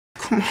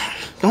Come on,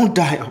 don't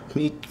die on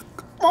me.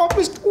 Come on,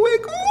 Mr.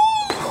 Wiggle.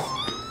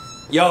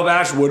 Yo,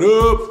 Bash, what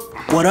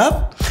up? What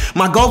up?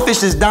 My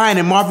goldfish is dying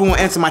and Marvin won't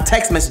answer my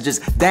text messages.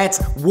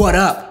 That's what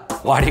up.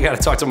 Why do you gotta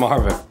talk to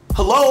Marvin?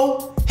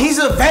 Hello? He's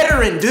a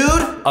veteran,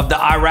 dude. Of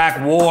the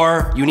Iraq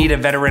War, you need a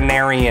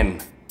veterinarian.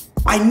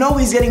 I know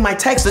he's getting my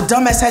text. The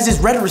dumbass has his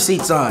red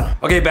receipts on.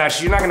 Okay,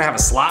 Bash, you're not gonna have a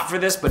slot for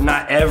this, but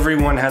not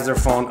everyone has their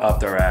phone up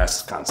their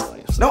ass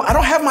constantly. So. No, I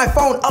don't have my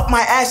phone up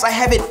my ass. I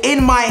have it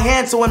in my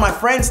hand, so when my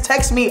friends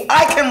text me,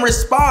 I can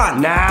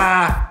respond.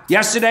 Nah,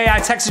 yesterday I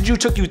texted you,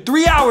 took you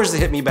 3 hours to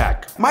hit me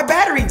back. My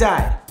battery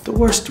died. The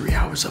worst 3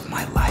 hours of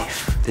my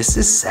life. This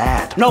is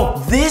sad. No,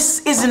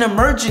 this is an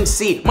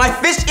emergency. My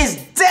fish is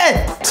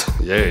dead.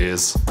 Yeah, he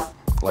is.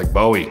 Like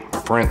Bowie,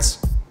 or Prince,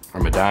 or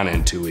Madonna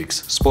in 2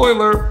 weeks.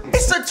 Spoiler.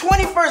 It's the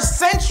 21st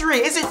century.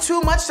 Is it too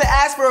much to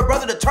ask for a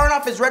brother to turn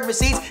off his red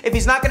receipts if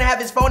he's not gonna have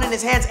his phone in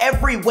his hands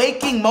every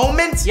waking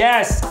moment?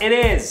 Yes, it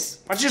is.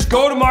 Why don't you just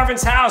go to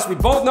Marvin's house? We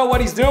both know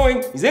what he's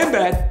doing. He's in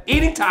bed,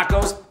 eating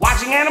tacos,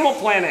 watching Animal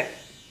Planet.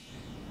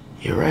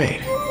 You're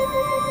right.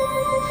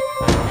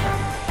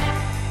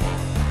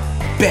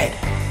 Bed.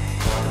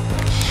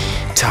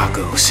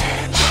 Tacos.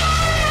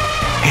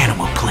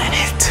 Animal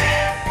Planet.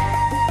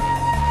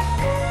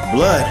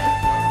 Blood.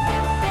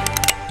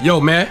 Yo,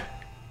 man,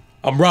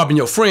 I'm robbing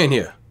your friend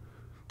here.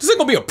 This ain't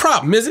gonna be a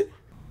problem, is it?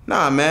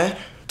 Nah, man.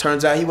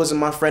 Turns out he wasn't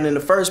my friend in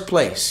the first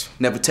place.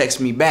 Never texted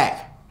me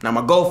back. Now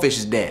my goldfish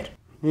is dead.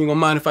 You ain't gonna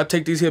mind if I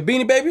take these here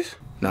Beanie Babies?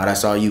 Nah,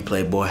 that's all you,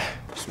 playboy.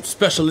 Some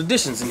special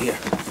editions in here.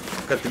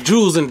 Got the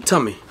jewels in the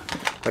tummy,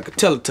 like a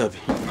Teletubby.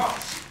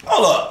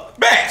 Hold up,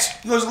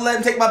 Batch. You gonna let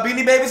him take my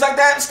Beanie Babies like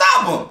that?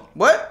 Stop him.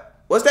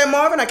 What? What's that,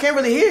 Marvin? I can't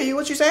really hear you.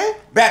 What you saying?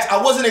 Batch,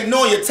 I wasn't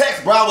ignoring your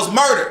text, bro. I was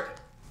murdered.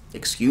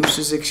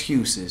 Excuses,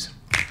 excuses.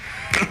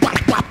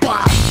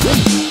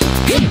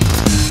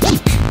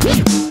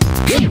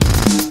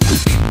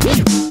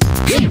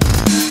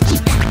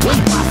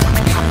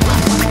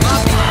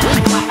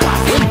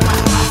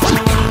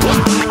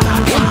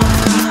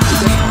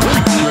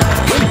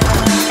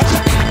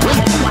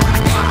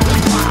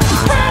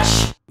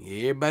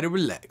 Everybody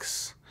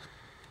relax.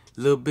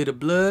 A little bit of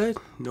blood,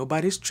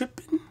 nobody's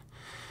tripping.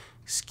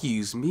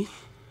 Excuse me,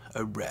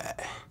 all right.